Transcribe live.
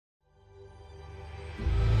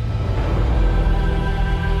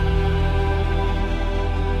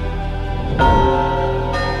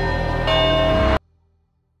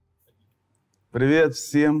Привет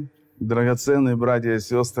всем, драгоценные братья и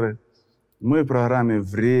сестры. Мы в программе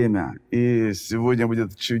 «Время», и сегодня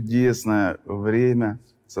будет чудесное время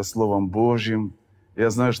со Словом Божьим. Я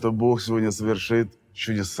знаю, что Бог сегодня совершит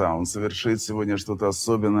чудеса. Он совершит сегодня что-то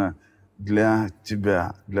особенное для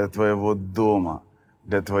тебя, для твоего дома,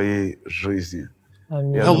 для твоей жизни.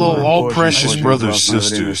 Hello, all precious brothers and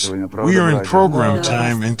sisters. We are in program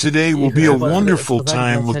time, and today will be a wonderful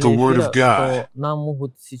time with the Word of God.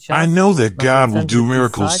 I know that God will do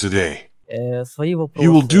miracles today. He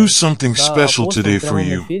will do something special today for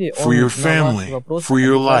you, for your family, for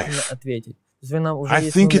your life. I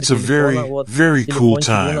think it's a very, very cool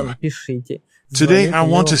time. Today, I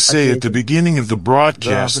want to say at the beginning of the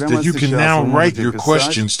broadcast that you can now write your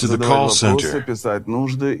questions to the call center.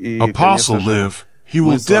 Apostle Liv, he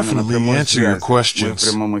will definitely answer your questions.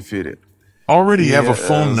 Already have a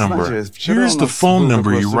phone number. Here is the phone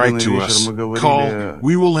number you write to us. Call,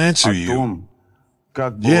 we will answer you.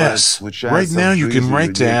 Yes, right now you can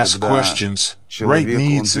write to ask questions, write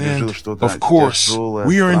needs, and, of course,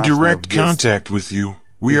 we are in direct contact with you.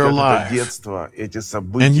 We are live.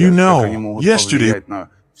 And you know, yesterday,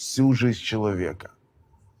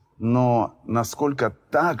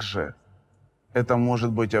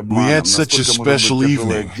 we had such a special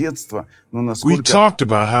evening. We talked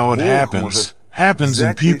about how it happens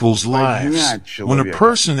in people's lives when a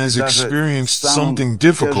person has experienced something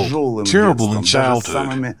difficult, terrible in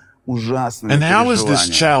childhood. And how is this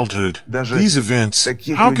childhood, these events,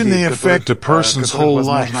 how can they affect a person's whole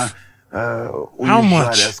life? How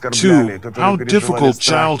much, too, how difficult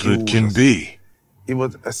childhood can be.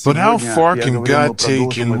 But how far can God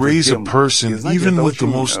take and raise a person even with the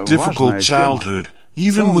most difficult childhood,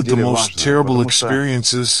 even with the most terrible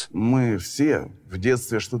experiences? Мы все в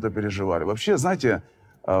детстве что-то переживали. Вообще, знаете,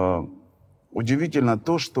 удивительно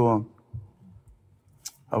то, что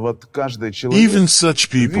вот каждый человек Even such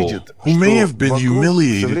people who may have been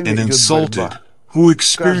humiliated and insulted, who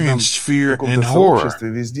experienced fear and horror.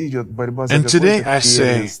 And today I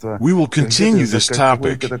say, we will continue this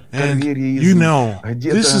topic, and you know,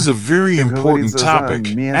 this is a very important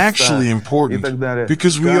topic, actually important,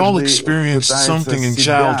 because we all experienced something in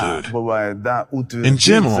childhood. In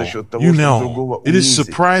general, you know, it is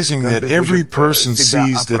surprising that every person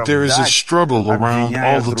sees that there is a struggle around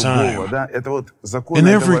all the time. In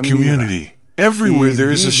every community, everywhere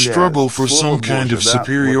there is a struggle for some kind of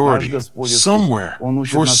superiority, somewhere,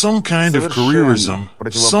 for some kind of careerism,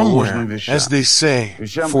 somewhere, as they say,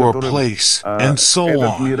 for a place, and so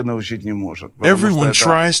on. Everyone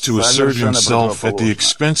tries to assert himself at the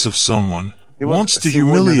expense of someone, wants to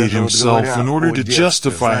humiliate himself in order to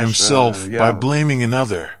justify himself by blaming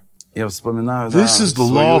another. This is the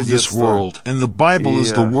law of this world, and the Bible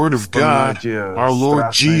is the Word of God, our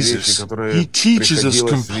Lord Jesus. He teaches us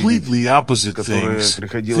completely opposite things,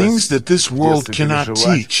 things that this world cannot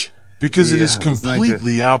teach, because it is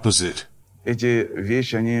completely opposite. Эти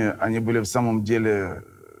вещи, они были в самом деле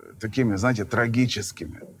такими, знаете,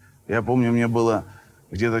 трагическими. Я помню, мне было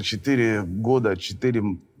где-то 4 года,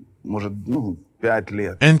 4, может, 5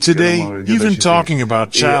 лет. And today, even talking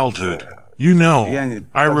about childhood, you know,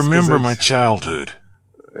 I remember my childhood.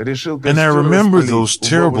 And I remember those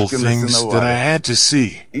terrible things that I had to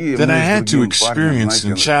see, that I had to experience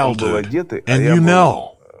in childhood. And you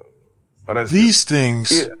know, these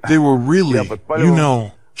things, they were really, you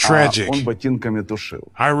know, tragic.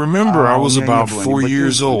 I remember I was about 4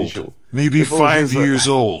 years old, maybe 5 years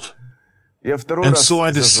old. And so I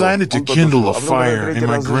decided to kindle a fire in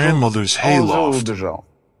my grandmother's hayloft.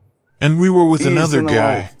 And we were with another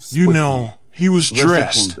guy, you know, he was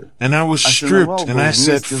dressed, and I was stripped, and I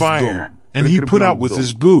set fire, and he put out with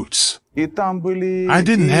his boots. I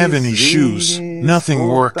didn't have any shoes, nothing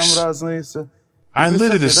works. I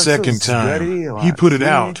lit it a second time, he put it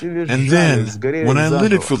out, and then, when I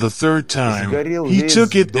lit it for the third time, he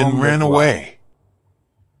took it and ran away.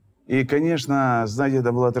 И, конечно, знаете,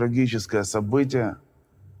 это было трагическое событие.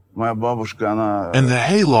 And the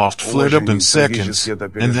hayloft flared up in seconds,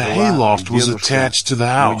 and the hayloft was attached to the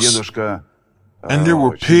house. And there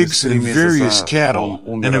were pigs and various cattle,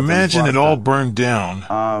 and imagine it all burned down.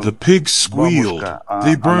 The pigs squealed,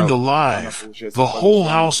 they burned alive, the whole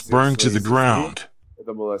house burned to the ground.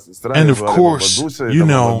 And of course, you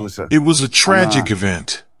know, it was a tragic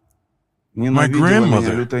event. My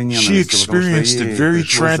grandmother, she experienced it very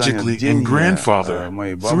tragically, and grandfather,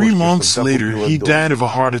 3 months later, he died of a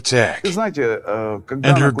heart attack.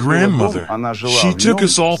 And her grandmother, she took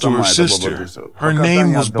us all to her sister. Her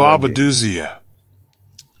name was Baba Duzia.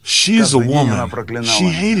 She is a woman. She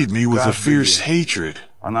hated me with a fierce hatred.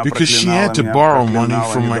 because she had to borrow money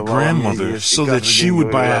from my grandmother so that she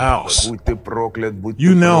would buy a house.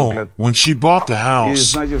 You know, when she bought the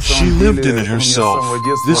house, she lived in it herself,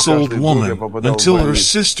 this old woman, until her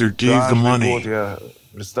sister gave the money.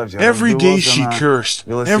 Every day she cursed.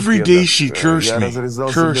 Every day she cursed me.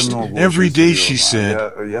 Cursed. Every day she said,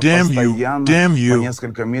 "Damn you, damn you."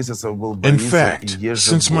 In fact,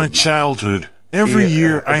 since my childhood, every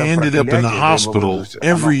year I ended up in the hospital.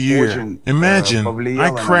 Every year. Imagine,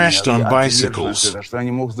 I crashed on bicycles.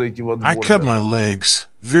 I cut my legs.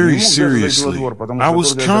 Very seriously. I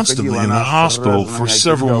was constantly in the hospital for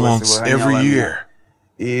several months every year.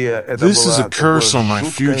 This is a curse on my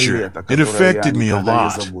future. It affected me a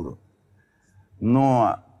lot.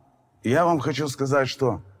 Но я вам хочу сказать,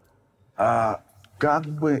 что как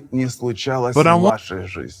бы ни случалось в вашей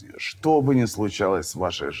жизни, что бы ни случалось в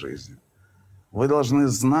вашей жизни, вы должны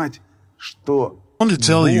знать, что I want to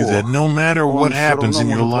tell you that no matter what happens in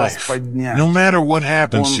your life, no matter what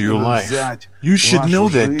happens to your life, you should know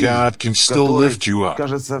that God can still lift you up.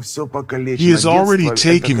 He has already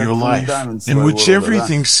taken your life, in which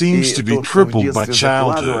everything seems to be crippled by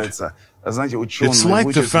childhood. It's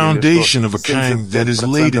like the foundation of a kind that is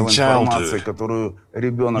laid in childhood.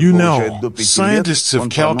 You know, scientists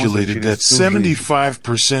have calculated that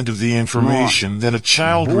 75% of the information that a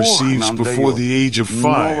child receives before the age of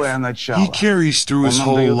 5, he carries through his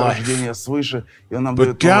whole life.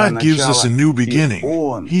 But God gives us a new beginning.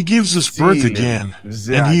 He gives us birth again,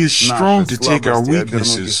 and He is strong to take our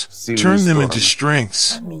weaknesses, turn them into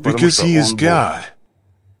strengths, because He is God.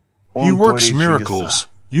 He works miracles.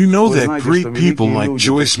 You know that great people like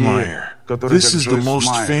Joyce Meyer. This is the most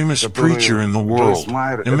famous preacher in the world.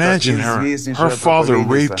 Imagine her. Her father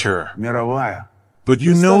raped her. But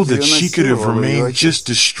you know that she could have remained just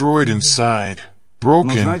destroyed inside.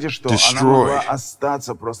 Broken, destroyed.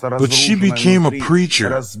 But she became a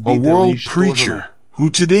preacher, a world preacher, who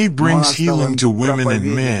today brings healing to women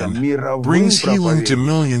and men, brings healing to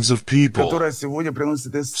millions of people.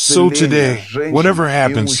 So today, whatever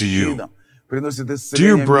happens to you,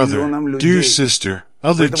 dear brother, dear sister,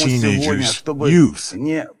 other teenagers, youth,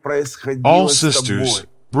 all sisters,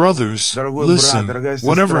 brothers, listen,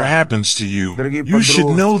 whatever happens to you, you should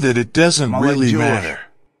know that it doesn't really matter.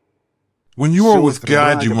 When you are with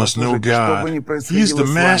God, you must know God. He is the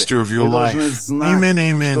master of your life. Amen,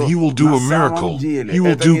 amen. He will do a miracle. He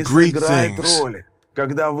will do great things.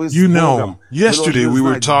 You know, yesterday we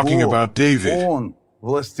were talking about David.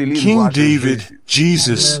 King David,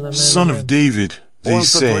 Jesus, son of David, they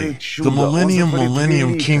say, the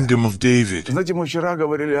millennium kingdom of David.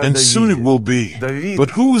 And soon it will be.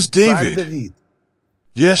 But who was David?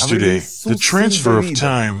 Yesterday, the transfer of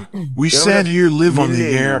time, we sat here, live on the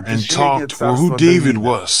air, and talked, or who David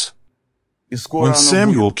was. When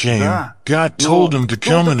Samuel came, God told him to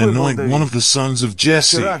come and anoint one of the sons of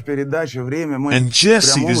Jesse. And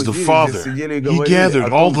Jesse is the father. He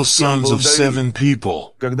gathered all the sons of 7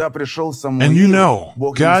 people. And you know,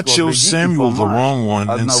 God chose Samuel the wrong one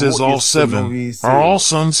and says all 7. Are all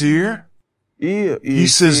sons here? He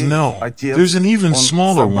says no. There's an even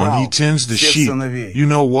smaller one. He tends the sheep. You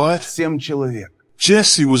know what?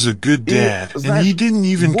 Jesse was a good dad, and he didn't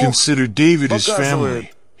even consider David his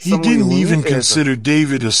family. He didn't even consider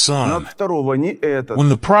David a son. When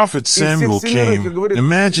the prophet Samuel came,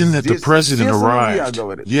 imagine that the president arrived.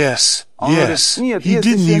 Yes, he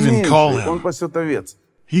didn't even call him.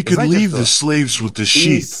 He could leave the slaves with the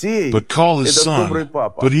sheep, but call his son.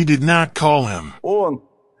 But he did not call him.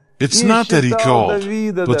 It's not that he called,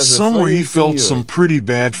 but somewhere he felt some pretty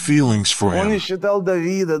bad feelings for him.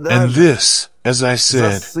 And this, as I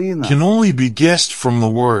said, can only be guessed from the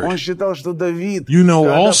Word. You know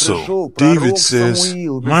also, David says,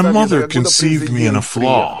 "My mother conceived me in a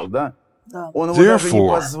flaw."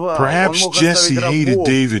 Therefore, perhaps Jesse hated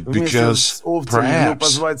David because,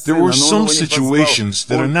 perhaps, there were some situations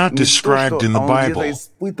that are not described in the Bible.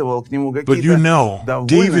 But you know,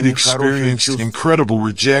 David experienced incredible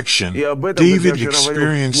rejection. David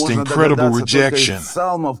experienced incredible rejection.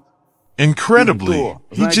 Incredibly,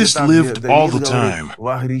 he just lived all the time.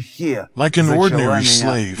 Like an ordinary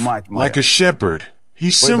slave, like a shepherd. He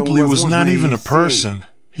simply was not even a person.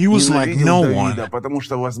 He was like no one.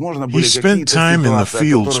 He spent time in the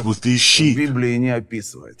fields with these sheep.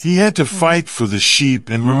 He had to fight for the sheep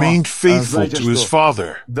and remained faithful to his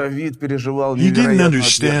father. He didn't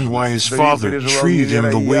understand why his father treated him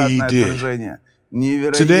the way he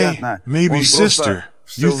did. Today, maybe sister,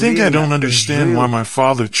 you think I don't understand why my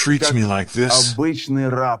father treats me like this?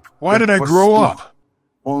 Why did I grow up?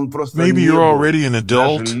 Maybe you're already an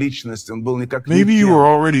adult. Maybe you are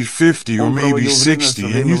already 50 or maybe 60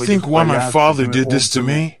 and you think, why my father did this to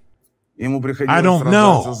me? I don't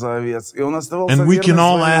know. And we can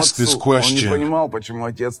all ask this question.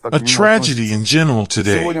 A tragedy in general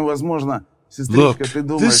today. Look,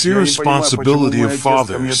 this irresponsibility of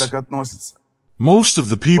fathers. Most of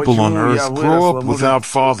the people on earth grow up without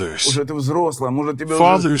fathers.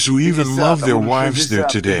 Fathers who even love their wives there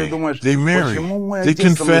today. They marry. They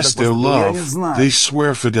confess their love. They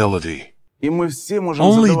swear fidelity.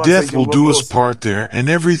 Only death will do us part there and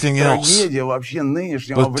everything else.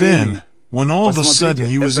 But then, when all of a sudden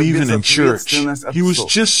he was even in church, he was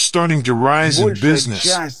just starting to rise in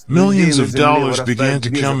business, millions of dollars began to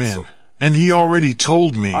come in. And he already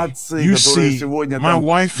told me, you see, my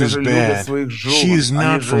wife is bad. She is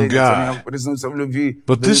not from God.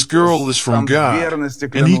 But this girl is from God.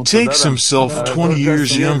 And he takes himself 20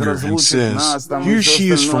 years younger and says, here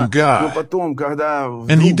she is from God.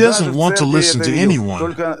 And he doesn't want to listen to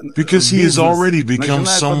anyone because he has already become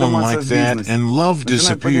someone like that and love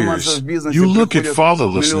disappears. You look at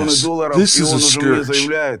fatherlessness. This is a scourge.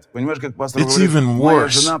 It's even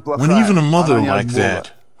worse when even a mother like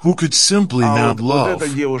that, who could simply not love,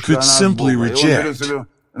 could simply reject.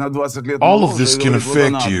 All of this can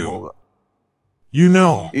affect you. You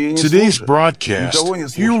know, today's broadcast,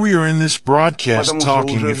 here we are in this broadcast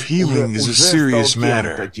talking if healing is a serious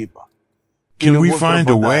matter. Can we find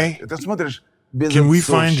a way? Can we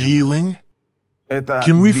find healing?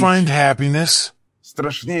 Can we find happiness?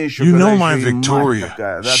 You know my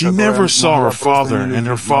Victoria, she never saw her father and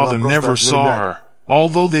her father never saw her,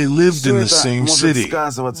 although they lived in the same city.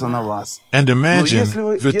 And imagine,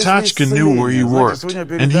 Vitachka knew where he worked,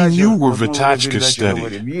 and he knew where Vitachka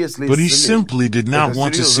studied, but he simply did not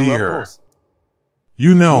want to see her.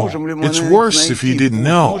 You know, it's worse if he didn't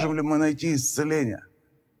know.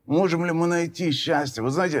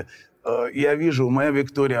 Я вижу, моя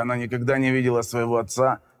Виктория, она никогда не видела своего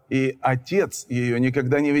отца, и отец ее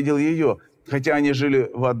никогда не видел ее, хотя они жили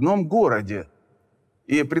в одном городе.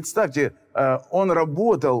 И представьте, он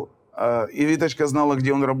работал, и Виточка знала,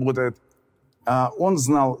 где он работает, он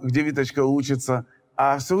знал, где Виточка учится,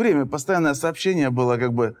 а все время постоянное сообщение было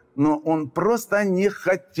как бы, но он просто не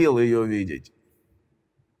хотел ее видеть.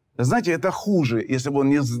 Знаете, это хуже, если бы он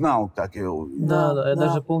не знал, как ее увидеть. Да, я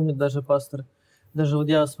даже помню, даже пастор, даже вот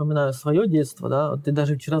я вспоминаю свое детство, да, вот ты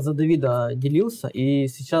даже вчера за Давида делился, и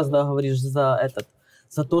сейчас, да, говоришь за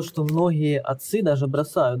то, что многие отцы даже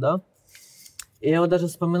бросают, да. И я вот даже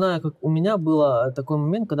вспоминаю, как у меня был такой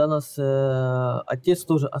момент, когда нас отец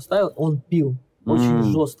тоже оставил, он пил, очень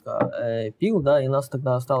жестко пил, да, и нас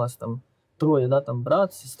тогда осталось там 3, да, там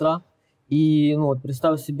брат, сестра. И, ну, вот,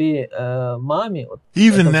 представь себе, маме... Вот,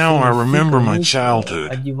 even now I remember my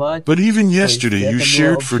childhood, but even yesterday you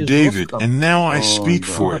shared for David, and now I speak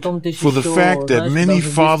for it, for the fact that many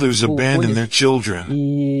fathers abandon their children.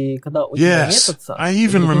 Yes, I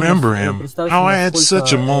even remember him, how I had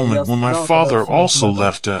such a moment when my father also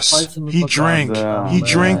left us. He drank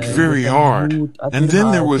very hard, and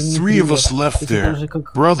then there were 3 of us left there,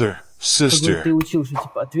 brother, sister,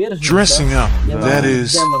 dressing up, that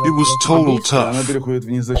is, it was total tough.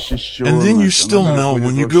 And then you still know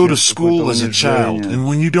when you go to school as a child and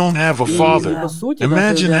when you don't have a father.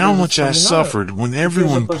 Imagine how much I suffered when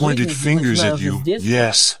everyone pointed fingers at you.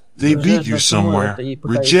 Yes, they beat you somewhere,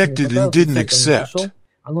 rejected and didn't accept.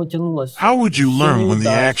 How would you learn when the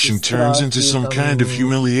action turns into some kind of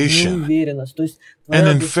humiliation? And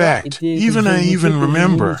in fact, I even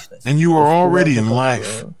remember, and you are already in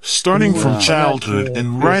life, starting from childhood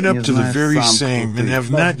and right up to the very same, and have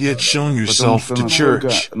not yet shown yourself to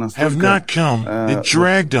church, have not come, it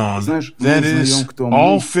dragged on, that is,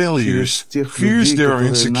 all failures, fears there are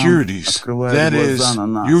insecurities, that is,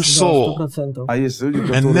 your soul.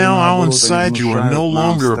 And now how inside you are no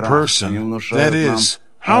longer a person, that is,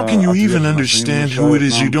 how can you even understand who it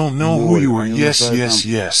is you don't know who you are? Yes,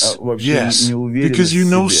 because you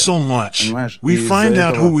know so much. We find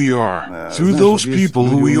out who we are through those people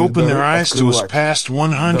who we open their eyes to us past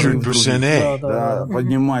 100% A.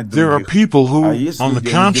 There are people who, on the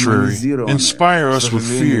contrary, inspire us with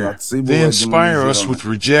fear. They inspire us with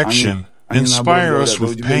rejection. Inspire us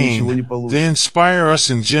with pain. They inspire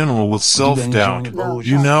us in general with self-doubt.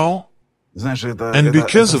 You know? And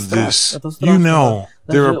because of this, you know,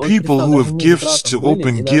 there are people who have gifts to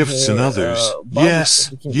open gifts in others. Yes,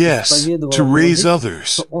 to raise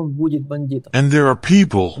others. And there are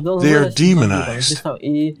people, they are demonized.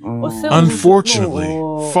 Unfortunately,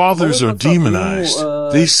 fathers are demonized.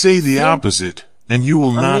 They say the opposite, and you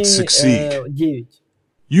will not succeed.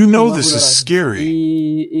 You know this is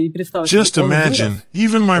scary. Just imagine,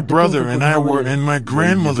 even my brother and I were, and my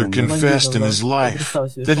grandmother confessed in his life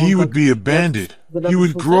that he would be a bandit. He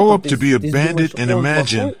would grow up to be a bandit, and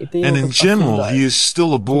imagine, and in general he is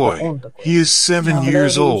still a boy. He is 7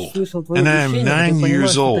 years old, and I am 9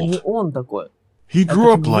 years old. He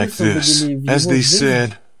grew up like this, as they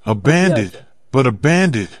said, a bandit, but a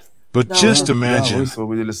bandit. But just imagine,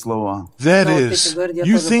 that is,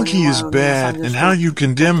 you think he is bad and how you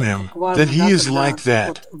condemn him, that he is like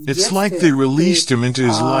that. It's like they released him into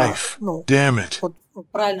his life. Damn it.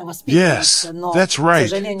 Yes, that's right.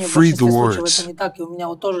 Freed the words.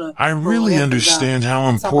 I really understand how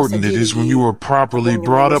important it is when you are properly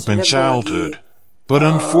brought up in childhood. But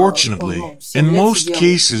unfortunately, in most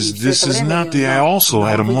cases, this is not the. I also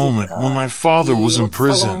had a moment when my father was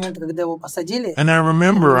imprisoned. And I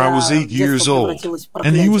remember I was 8 years old,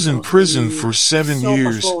 and he was in prison for 7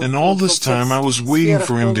 years, and all this time I was waiting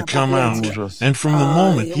for him to come out. And from the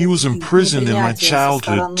moment he was imprisoned in my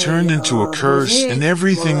childhood turned into a curse, and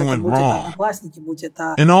everything went wrong.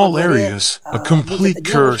 In all areas, a complete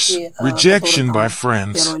curse, rejection by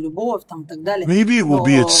friends. Maybe it will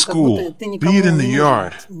be at school, be it in the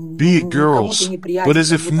yard, be it girls, but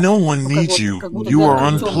as if no one needs you, you are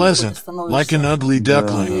unpleasant, like an ugly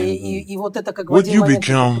duckling. What you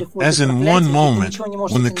become, as in one moment,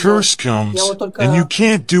 when the curse comes, and you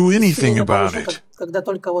can't do anything about it.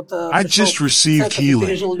 I just received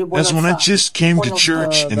healing, as when I just came to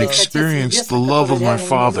church and experienced the love of my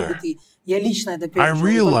Father. I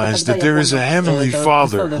realized that there is a Heavenly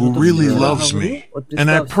Father who really loves me,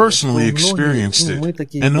 and I personally experienced it,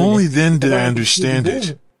 and only then did I understand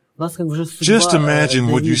it. Just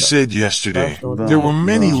imagine what you said yesterday. There were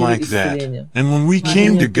many like that, and when we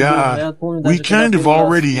came to God, we kind of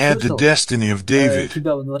already had the destiny of David.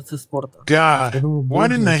 God, why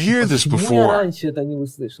didn't I hear this before?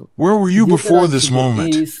 Where were you before this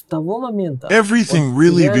moment? Everything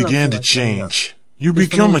really began to change. You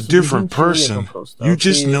become a different person. You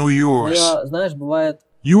just know yours.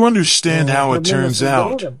 You understand how it turns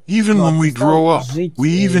out. Even when we grow up,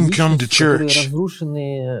 we even come to church.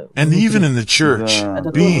 And even in the church,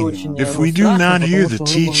 being, if we do not hear the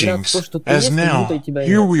teachings, as now,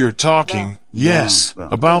 here we are talking, yes,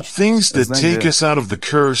 about things that take us out of the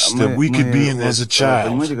curse that we could be in as a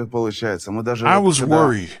child. I was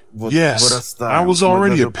worried. Yes, I was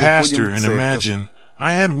already a pastor, and imagine,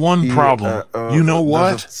 I had one problem. You know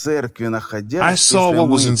what? I saw what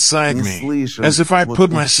was inside me, as if I put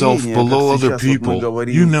myself below other people,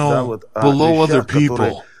 you know, below other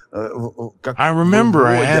people. I remember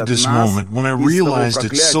I had this moment when I realized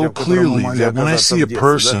it so clearly that when I see a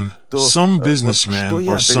person, some businessman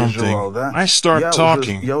or something, I start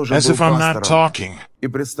talking, as if I'm not talking.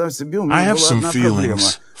 I have some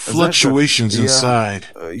feelings, fluctuations inside.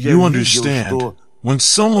 You understand? When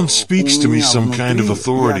someone speaks to me some kind of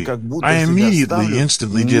authority, I immediately,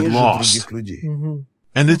 instantly get lost.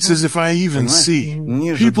 And it's as if I even see.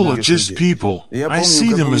 People are just people. I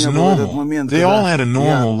see them as normal. They all had a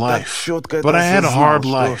normal life. But I had a hard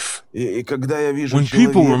life. When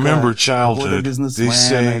people remember childhood, they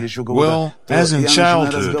say, well, as in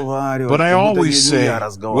childhood. But I always say,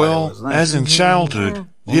 well, as in childhood.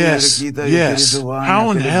 Yes, yes.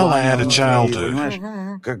 How in hell I had a childhood.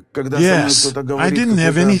 Yes, I didn't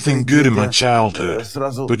have anything good in my childhood.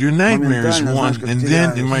 But your nightmares, one, and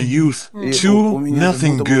then in my youth, two,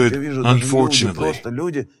 nothing good, unfortunately.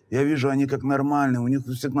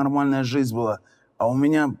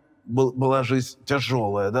 Была жизнь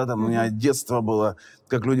тяжелая, да, там у меня детство было,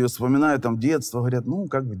 как люди вспоминают, там детство, говорят, ну,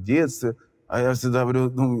 как в детстве, а я всегда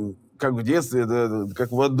говорю, ну, как в детстве, да,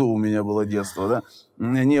 как в аду у меня было детство, да, у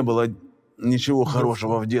меня не было ничего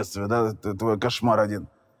хорошего в детстве, да, это кошмар один,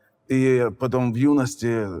 и потом в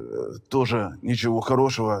юности тоже ничего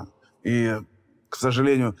хорошего, и, к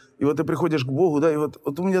сожалению, и вот ты приходишь к Богу, да, и вот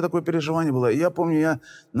у меня такое переживание было, и я помню, я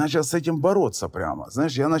начал с этим бороться прямо,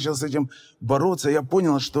 знаешь, я начал с этим бороться, я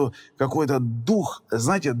понял, что какой-то дух,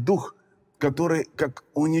 знаете, дух, который как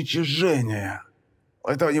уничижение,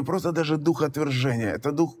 это не просто даже дух отвержения,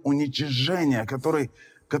 это дух уничижения,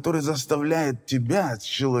 который заставляет тебя с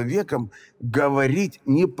человеком говорить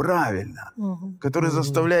неправильно, который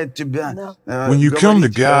заставляет тебя... When you come to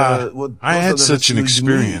God, I had such an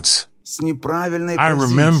experience. I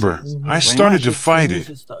remember, I started to fight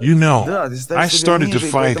it. You know, I started to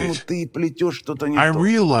fight it. I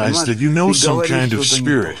realized that you know some kind of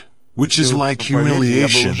spirit, which is like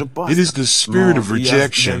humiliation. It is the spirit of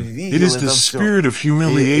rejection. It is the spirit of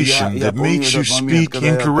humiliation that makes you speak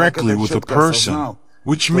incorrectly with a person.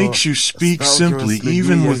 which makes you speak simply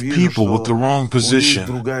even with people with the wrong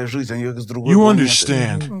position. You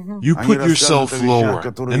understand. You put yourself lower,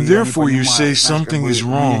 and therefore you say something is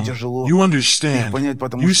wrong. You understand.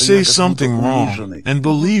 You say something wrong, and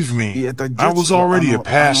believe me, I was already a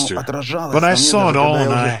pastor, but I saw it all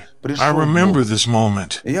and I remember this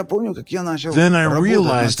moment. Then I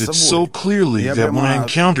realized it so clearly that when I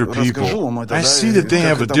encounter people, I see that they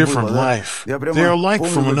have a different life. They are like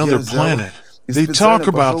from another planet. They talk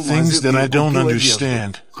about things that I don't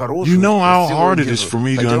understand. You know how hard it is for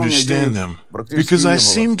me to understand them, because I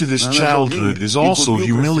seem to this childhood is also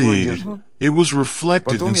humiliated. It was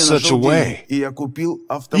reflected in such a way,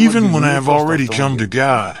 even when I have already come to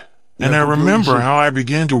God. And I remember how I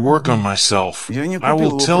began to work on myself. I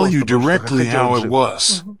will tell you directly how it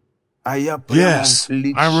was. Yes,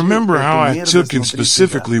 I remember how I took and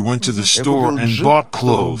specifically went to the store and bought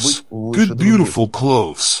clothes, good beautiful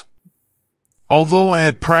clothes. Although I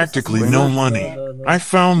had practically no money, I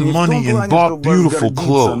found money and bought beautiful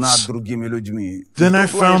clothes. Then I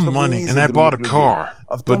found money and I bought a car,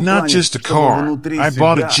 but not just a car, I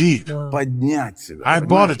bought a Jeep. I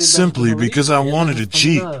bought it simply because I wanted a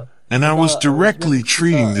Jeep. And I was directly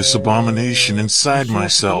treating this abomination inside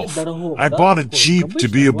myself. I bought a Jeep to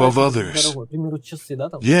be above others.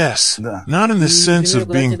 Yes, not in the sense of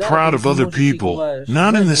being proud of other people,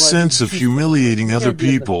 not in the sense of humiliating other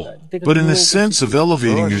people, but in the sense of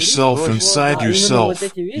elevating yourself inside yourself.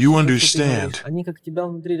 You understand?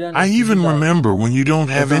 I even remember when you don't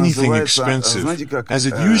have anything expensive, as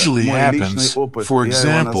it usually happens. For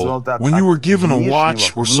example, when you were given a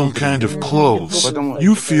watch or some kind of clothes,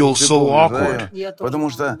 you feel so awkward.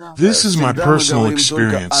 This is my personal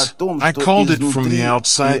experience. I called it from the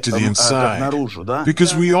outside to the inside,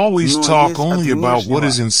 because we always talk only about what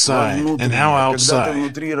is inside and how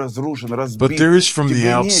outside. But there is from the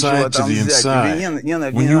outside to the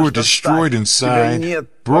inside. When you are destroyed inside,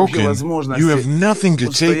 broken, you have nothing to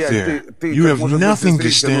take there. You have nothing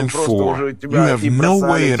to stand for. You have no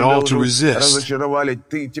way at all to resist.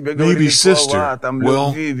 Maybe sister,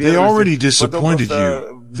 well, they already disappointed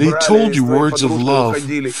you. They told you words of love,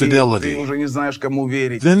 fidelity.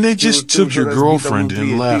 Then they just took your girlfriend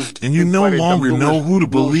and left, and you no longer know who to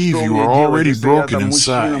believe. You are already broken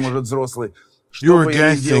inside. You're a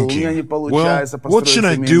guy thinking, well, what should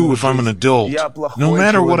I do if I'm an adult? No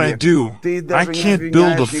matter what I do, I can't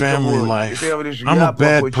build a family life. I'm a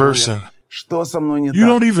bad person. You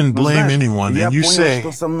don't even blame anyone, and you say,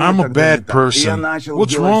 I'm a bad person.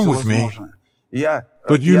 What's wrong with me?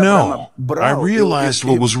 But you know, I realized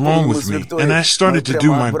what was wrong with me, and I started to do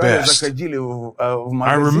my best.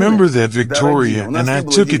 I remember that Victoria, and I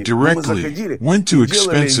took it directly, went to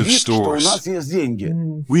expensive stores.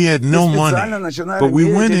 We had no money, but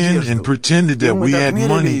we went in and pretended that we had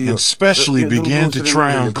money and specially began to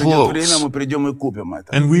try on clothes.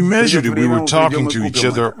 And we measured it. We were talking to each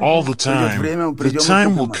other all the time. The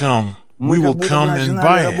time will come. We will come and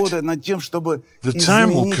buy it. The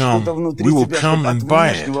time will come, we will come and buy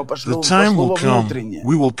it. The time will come,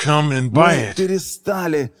 we will come and buy it.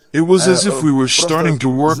 It was as if we were starting to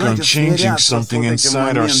work on changing something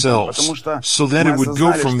inside ourselves, so that it would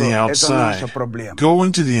go from the outside, go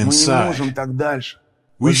into the inside.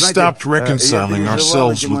 We stopped reconciling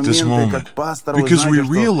ourselves with this moment, because we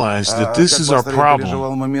realized that this is our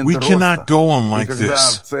problem. We cannot go on like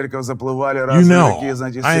this. You know,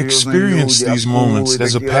 I experienced these moments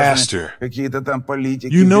as a pastor.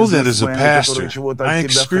 You know that as a pastor, I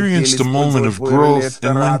experienced a moment of growth,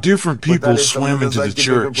 and when different people swam into the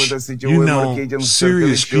church, you know,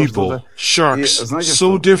 serious people, sharks,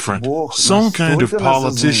 so different, some kind of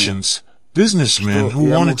politicians, businessmen who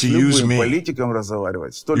wanted to use me.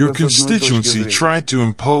 Your constituency tried to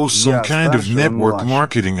impose some kind of network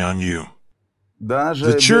marketing on you.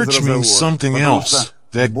 The church means something else,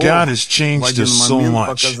 that God has changed us so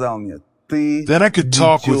much, that I could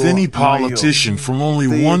talk with any politician from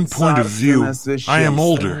only one point of view. I am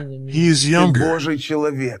older, he is younger.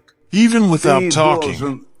 Even without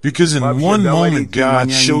talking, because in one moment God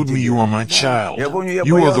showed me you are my child.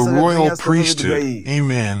 You are the royal priesthood.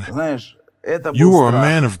 Amen. You are a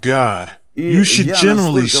man of God. You should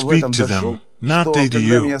generally speak to them, not they to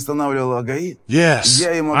you. Yes,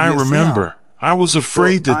 I remember. I was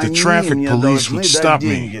afraid that the traffic police would stop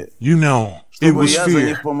me. You know, it was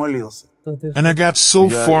fear. And I got so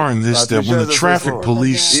far in this that when the traffic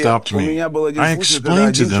police stopped me, I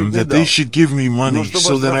explained to them that they should give me money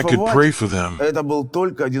so that I could pray for them.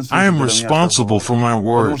 I am responsible for my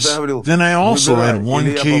words. Then I also had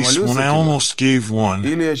one case when I almost gave one,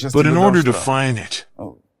 but in order to find it,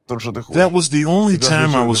 That was the only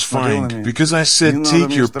time I was fined, because I said,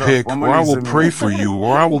 take your pick, or I will pray for you,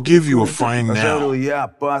 or I will give you a fine now.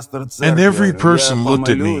 And every person looked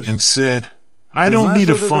at me and said, I don't need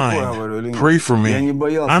a fine. Pray for me.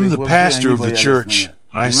 I'm the pastor of the church.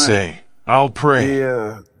 I say, I'll pray.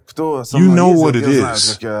 You know what it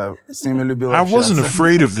is. I wasn't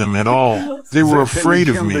afraid of them at all. They were afraid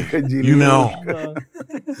of me, you know.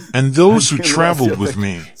 And those who traveled with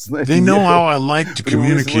me, they know how I like to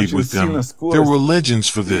communicate with them. There were legends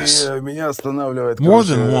for this. More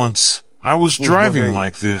than once, I was driving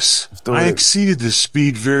like this. I exceeded the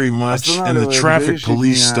speed very much, and the traffic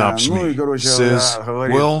police stops me. Says,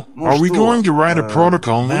 well, are we going to write a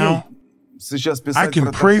protocol now? I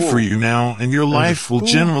can pray for you now, and your life will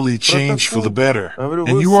generally change for the better.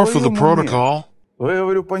 And you are for the protocol?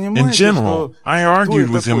 In general, I argued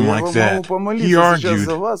with him like that. He argued.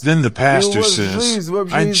 Then the pastor says,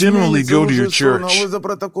 I generally go to your church.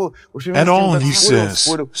 At all, and he says,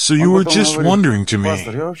 so you were just wondering to me,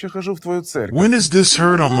 when is this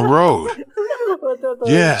heard on the road?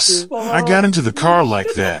 Yes, I got into the car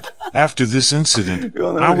like that. After this incident,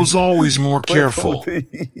 I was always more careful.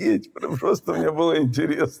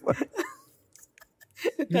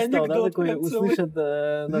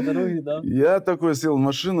 Я такой сел в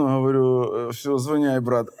машину, говорю, все, звоняй,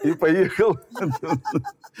 брат, и поехал.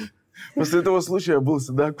 После этого случая я был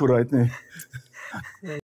всегда аккуратней.